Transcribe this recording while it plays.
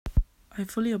I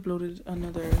fully uploaded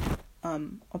another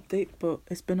update, but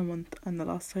it's been a month, and the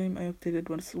last time I updated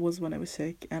was when I was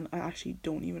sick, and I actually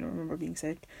don't even remember being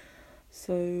sick.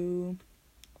 So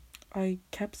I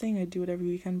kept saying I'd do it every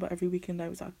weekend, but every weekend I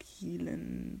was at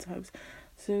Keelan's house.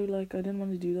 So like I didn't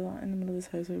want to do that in the middle of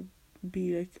this house. I'd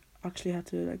be like actually had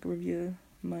to like review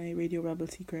my Radio Rebel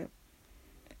secret.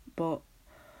 But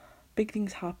big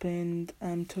things happened.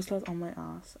 Tusla's on my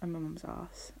ass and my mum's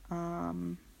ass.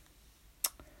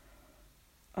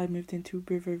 I moved into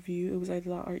Riverview. It was either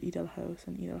that or Edel House,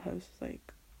 and Edel House is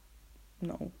like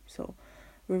no. So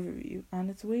Riverview, and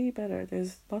it's way better.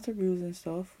 There's lots of rules and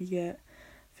stuff. We get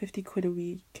 50 quid a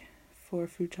week for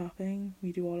food shopping.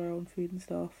 We do all our own food and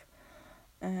stuff,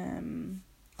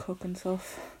 cook and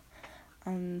stuff,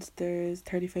 and there's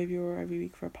 €35 every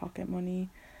week for pocket money.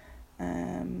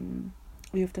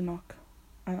 We have to knock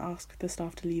and ask the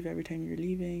staff to leave every time you're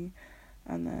leaving,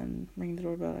 and then ring the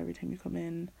doorbell every time you come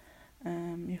in.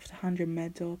 You have to hand your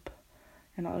meds up.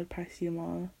 You're not allowed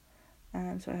paracetamol.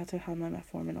 So I had to hand my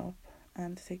metformin up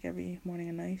to take every morning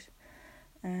and night.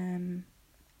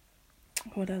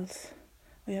 What else?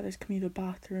 Oh yeah, there's communal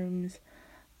bathrooms.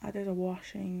 There's a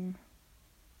washing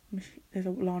machine. There's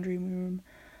a laundry room.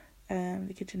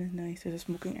 The kitchen is nice. There's a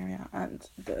smoking area, and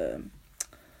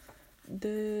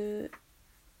the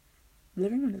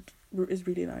living room is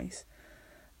really nice.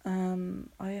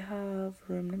 I have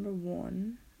room number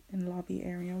 1 in lobby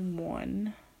area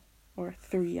 1, or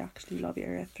 3 actually, lobby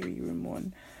area 3, room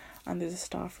 1, and there's a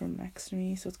staff room next to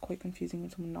me, so it's quite confusing when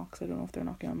someone knocks. I don't know if they're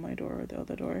knocking on my door or the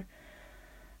other door.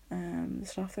 The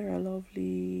staff there are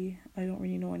lovely. I don't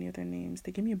really know any of their names.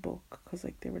 They gave me a book because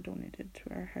like they were donated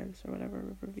to our house or whatever,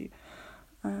 Riverview.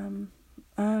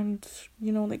 And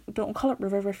you know, like, don't call it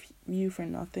Riverview for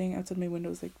nothing. Outside my window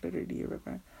is like literally a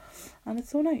river, and it's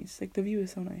so nice. Like the view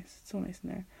is so nice. It's so nice in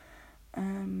there.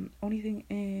 Only thing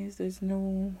is there's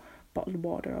no bottled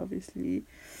water, obviously,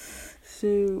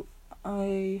 so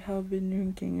I have been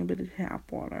drinking a bit of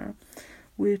tap water,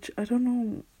 which I don't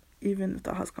know even if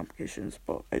that has complications,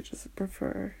 but I just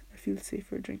prefer, I feel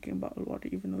safer drinking bottled water,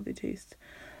 even though they taste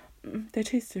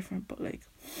different, but like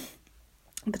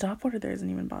the tap water there isn't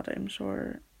even bad. I'm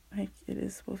sure like it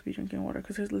is supposed to be drinking water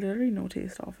because there's literally no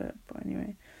taste of it. But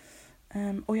anyway,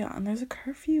 oh yeah, and there's a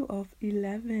curfew of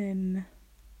 11.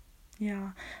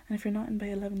 Yeah, and if you're not in by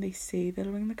 11, they say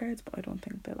they'll ring the guards, but I don't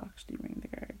think they'll actually ring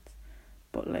the guards.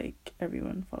 But like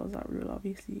everyone follows that rule,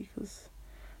 obviously, because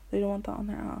they don't want that on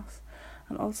their ass.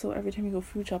 And also, every time you go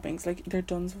food shopping, it's like they're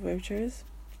Duns vouchers,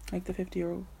 like the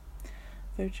 €50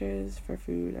 vouchers for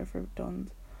food or for Duns.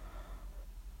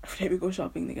 Every time we go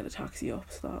shopping, they get a taxi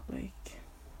up, so that like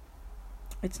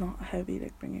it's not heavy,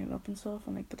 like bringing it up and stuff,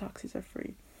 and like the taxis are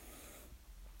free.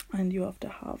 And you have to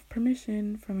have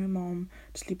permission from your mom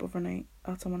to sleep overnight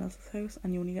at someone else's house,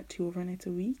 and you only get 2 overnights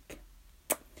a week.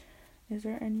 Is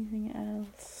there anything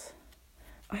else?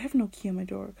 I have no key on my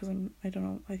door because I don't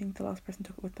know, I think the last person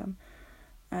took it with them.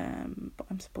 But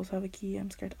I'm supposed to have a key.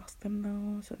 I'm scared to ask them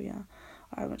though, so yeah.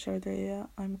 I haven't showered there yet.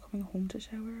 I'm coming home to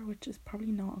shower, which is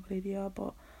probably not a good idea,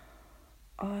 but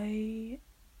I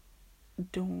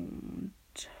don't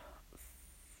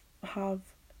have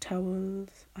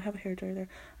towels. I have a hairdryer there.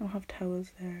 I don't have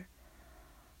towels there,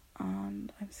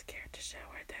 and I'm scared to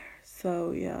shower there.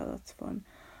 So yeah, that's fun.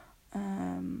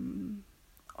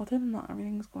 Other than that,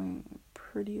 everything's going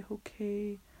pretty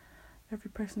okay. Every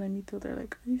person I meet though, they're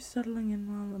like, "Are you settling in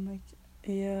well?" I'm like,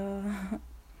 "Yeah."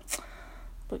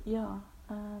 But yeah,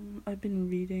 I've been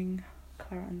reading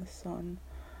Clara and the Sun.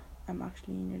 I'm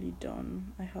actually nearly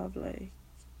done. I have like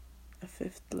a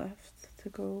 5th left to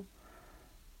go.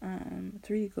 It's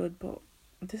really good, but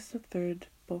this is the 3rd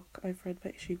book I've read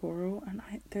by Ishiguro, and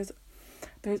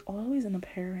there's always an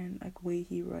apparent like way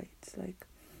he writes. Like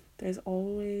there's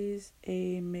always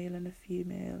a male and a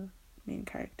female main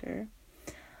character.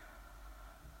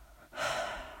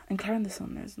 In Clara and the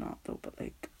Sun there's not though, but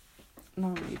like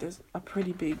normally there's a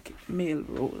pretty big male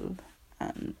role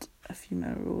and a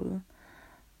female role.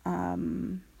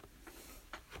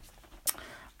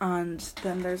 And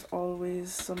then there's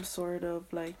always some sort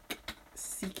of like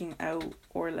seeking out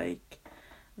or like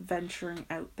venturing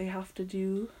out they have to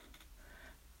do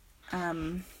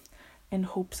in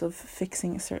hopes of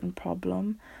fixing a certain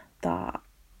problem that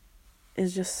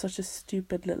is just such a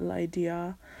stupid little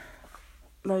idea.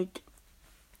 Like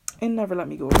in Never Let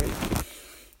Me Go, right?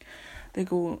 They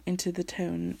go into the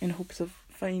town in hopes of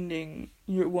finding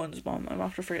your one's mom. I'm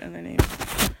after forgetting their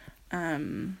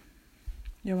name.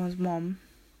 Your one's mom.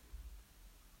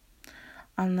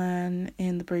 And then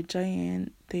in The Bride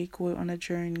Giant, they go out on a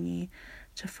journey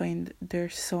to find their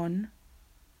son,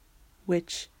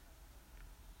 which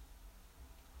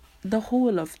the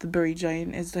whole of the buried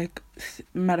giant is like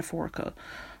metaphorical,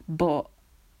 but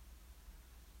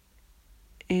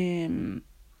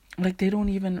like they don't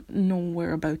even know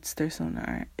whereabouts their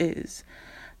son is.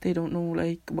 They don't know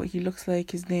like what he looks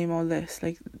like, his name, all this,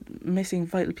 like missing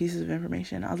vital pieces of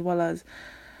information, as well as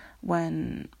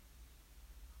when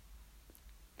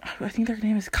I think their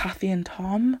name is Kathy and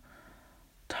Tommy,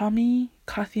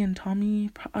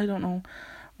 I don't know,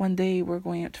 when they were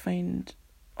going out to find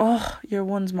your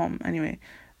one's mom, anyway,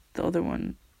 the other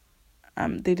one,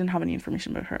 they didn't have any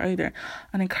information about her either.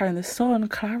 And then Clara and the son,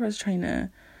 Clara's trying to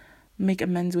make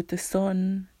amends with the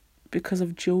son because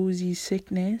of Josie's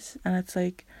sickness, and it's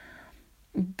like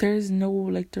there's no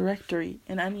like directory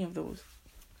in any of those,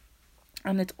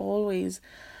 and it's always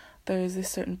there's this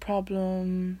certain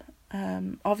problem.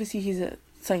 Obviously he's a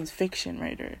science fiction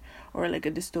writer or like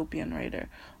a dystopian writer,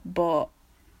 but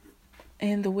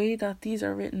in the way that these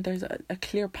are written, there's a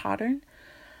clear pattern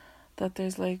that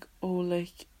there's like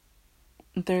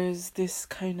there's this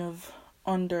kind of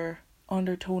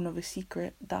undertone of a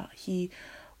secret that he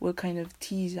will kind of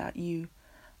tease at you,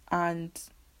 and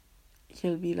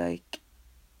he'll be like,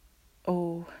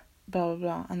 oh, blah blah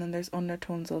blah, and then there's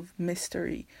undertones of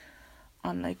mystery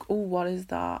and like, oh, what is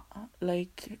that?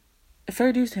 Like,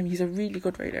 fair dues to him, he's a really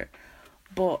good writer,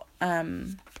 but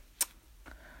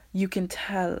you can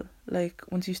tell like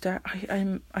once you start.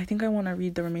 I think I want to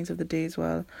read The Remains of the Day as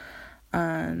well,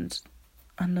 and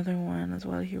another one as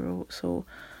well he wrote, so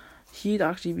he'd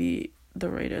actually be the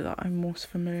writer that I'm most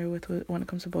familiar with when it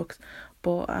comes to books.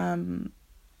 But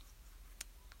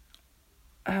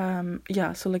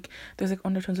yeah, so like there's like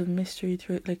undertones of mystery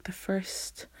through it, like the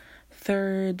first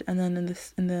third, and then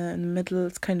in the middle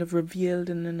it's kind of revealed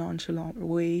in a nonchalant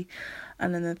way,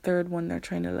 and then the third one they're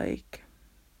trying to like,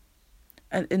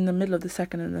 and in the middle of the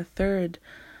second and the third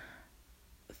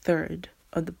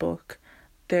of the book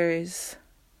there's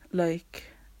like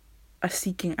a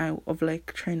seeking out of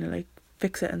like trying to like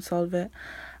fix it and solve it,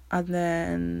 and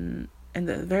then in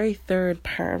the very third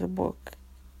part of the book,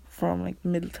 from like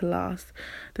middle to last,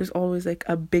 there's always like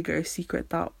a bigger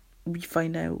secret that we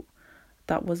find out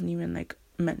that wasn't even like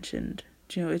mentioned.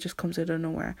 Do you know, it just comes out of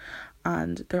nowhere,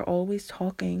 and they're always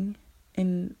talking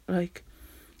in like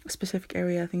a specific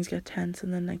area, things get tense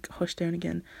and then like hush down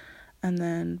again, and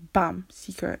then bam,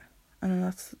 secret, and then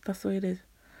that's the way it is.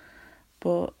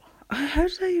 But how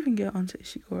did I even get onto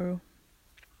Ishiguro?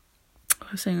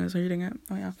 I was saying I was reading it.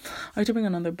 Oh yeah, I have to bring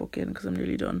another book in because I'm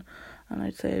nearly done, and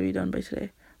I'd say I'd be done by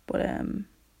today. But I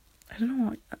don't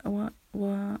know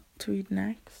what to read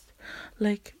next.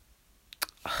 Like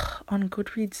on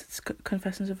Goodreads, it's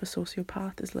Confessions of a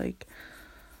Sociopath is like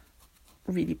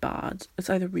really bad.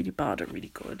 It's either really bad or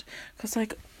really good, because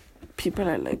like people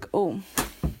are like, oh,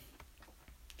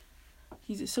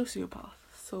 he's a sociopath,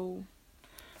 so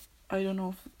I don't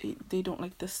know if they don't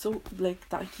like this, so like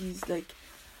that he's like,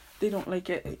 they don't like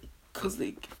it because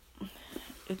like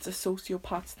it's a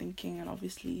sociopath's thinking, and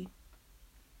obviously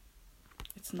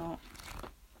it's not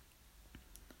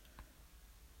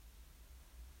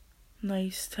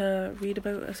nice to read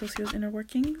about a sociopath's inner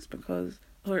workings, but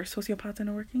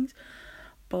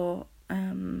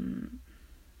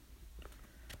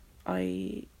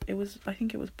I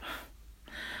think it was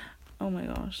oh my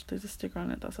gosh, there's a sticker on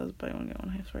it that says buy one get one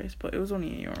half price, but it was only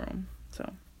 €1,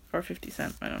 so, or 50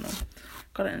 cents, I don't know.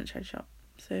 Got it in a charity shop.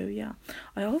 So yeah,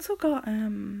 I also got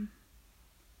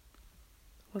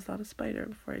was that a spider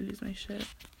before I lose my shit?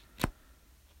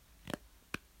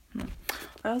 No.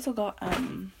 I also got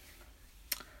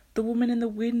The Woman in the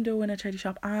Window in a charity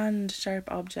shop and Sharp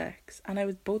Objects, and I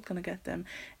was both gonna get them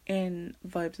in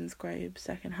Vibes and Scribes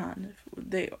second hand.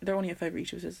 They're only a £5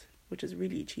 each, which is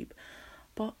really cheap,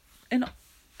 but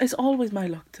it's always my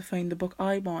luck to find the book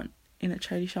I want in a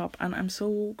charity shop, and I'm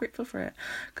so grateful for it,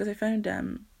 because I found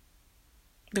The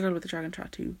Girl with the Dragon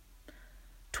Tattoo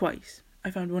twice.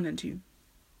 I found 1 and 2,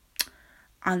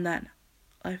 and then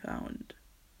I found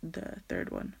the third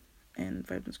one in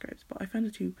Vibes and Scribes, but I found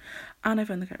the 2, and I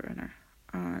found The Kite Runner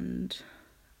and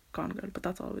Gone Girl, but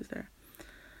that's always there.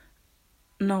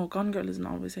 No, Gone Girl isn't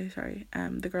always there, sorry.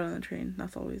 The Girl on the Train,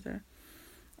 that's always there.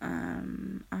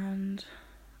 And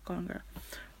Gone Girl.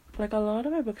 Like, a lot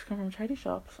of my books come from charity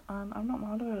shops, and I'm not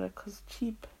mad about it because it's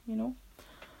cheap, you know.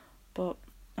 But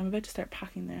I'm about to start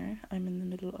packing there. I'm in the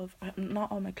middle of,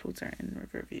 not all my clothes are in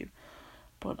Riverview,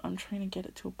 but I'm trying to get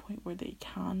it to a point where they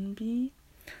can be.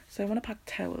 So I want to pack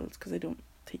towels because I don't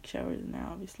take showers in there,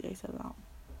 obviously, I said that.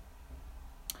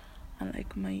 And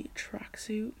like my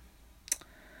tracksuit.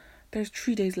 There's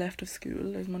 3 days left of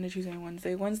school. There's Monday, Tuesday and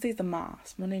Wednesday. Wednesday's the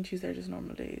mass. Monday and Tuesday are just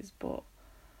normal days, but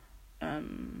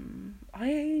I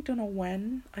I don't know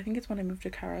when. I think it's when I moved to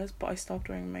Cara's, but I stopped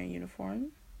wearing my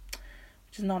uniform,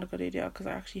 which is not a good idea because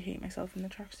I actually hate myself in the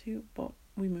tracksuit, but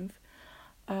we move.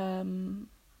 And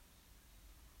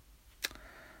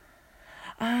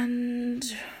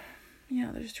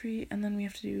yeah, there's 3, and then we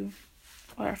have to do,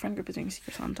 well, our friend group is doing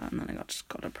Secret Santa, and then I just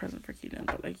got a present for Keelan,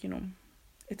 but like, you know,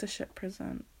 it's a shit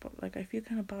present, but like I feel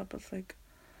kind of bad, but it's like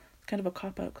it's kind of a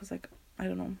cop out because like I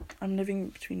don't know, I'm living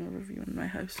between Riverview and my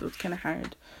house, so it's kind of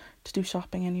hard to do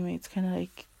shopping anyway. It's kind of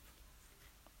like,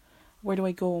 where do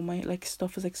I go? My like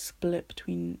stuff is like split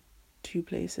between 2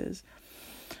 places.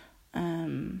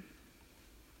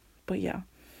 But yeah,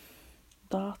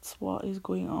 that's what is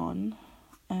going on.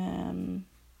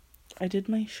 I did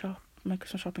my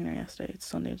Christmas shopping there yesterday. It's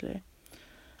Sunday today.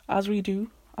 As we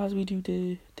do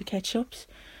the ketchups.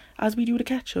 As we do the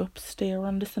ketchups, they are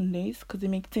on the Sundays because they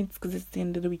make sense because it's the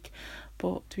end of the week.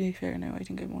 But to be fair now, I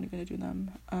think I'm only going to do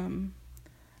them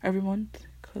every month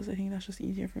because I think that's just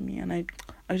easier for me, and I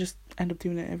just end up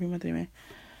doing it every month anyway.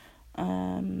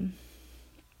 But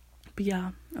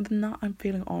yeah, other than that, I'm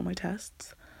failing all my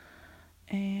tests.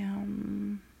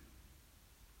 And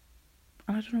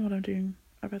I don't know what I'm doing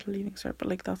about the Leaving Cert, but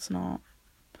like that's not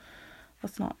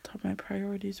top of my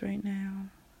priorities right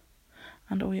now.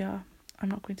 And oh yeah, I'm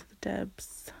not going to the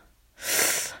Debs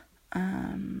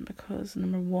because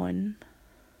number 1,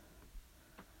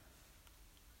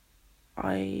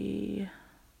 I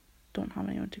don't have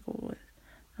anyone to go with.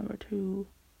 Number 2,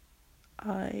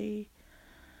 I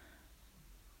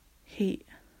hate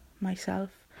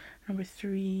myself. Number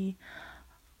 3,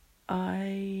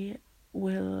 I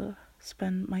will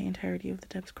spend my entirety of the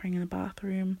Debs crying in the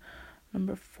bathroom.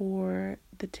 Number 4,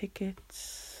 the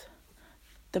tickets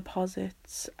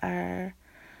deposits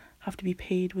have to be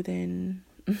paid within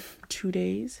 2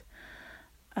 days.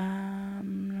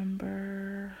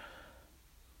 Number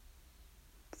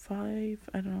 5,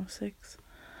 I don't know, 6,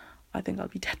 I think I'll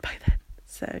be dead by then.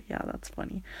 So yeah, that's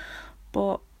funny.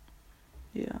 But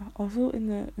yeah, also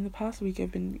in the past week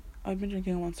I've been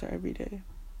drinking a Monster every day.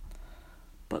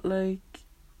 But like,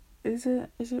 is it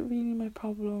really my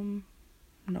problem?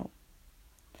 No.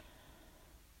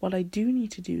 What I do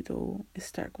need to do though is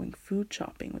start going food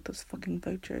shopping with those fucking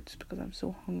vouchers because I'm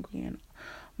so hungry, and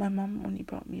my mom only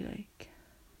brought me like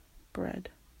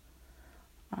bread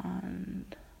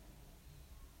and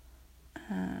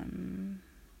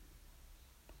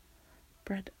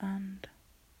bread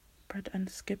and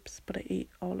skips, but I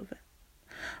ate all of it.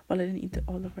 Well, I didn't eat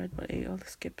all the bread, but I ate all the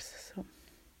skips, so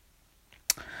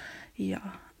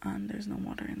yeah. And there's no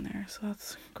water in there, so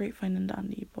that's great, fine and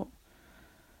dandy. But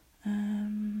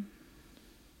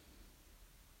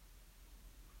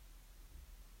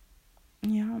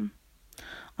yeah,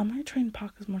 I might try and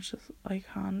pack as much as I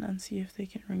can and see if they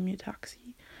can ring me a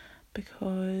taxi,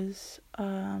 because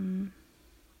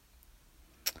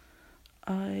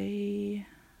I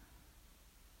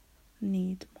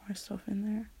need more stuff in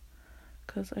there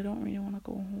because I don't really want to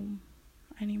go home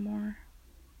anymore.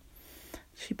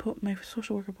 My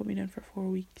social worker put me down for 4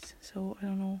 weeks, so I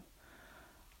don't know.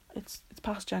 It's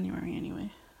past January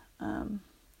anyway.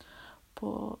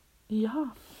 But yeah,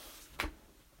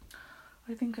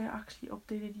 I think I actually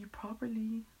updated you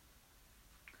properly.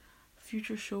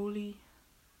 Future Sholi.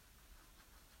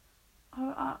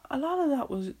 A lot of that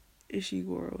was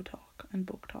ishiguro talk and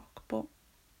book talk, but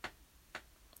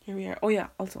here we are. Oh yeah,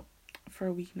 also for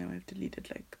a week now I've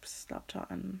deleted like Snapchat,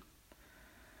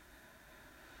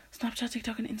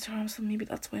 TikTok and Instagram, so maybe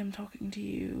that's why I'm talking to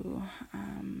you.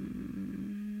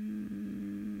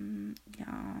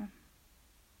 Yeah.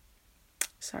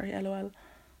 Sorry, LOL.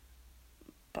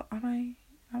 But am I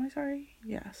sorry?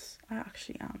 Yes, I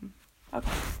actually am.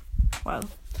 Okay. Well,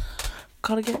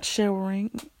 gotta get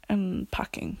showering and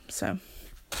packing, so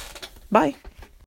bye.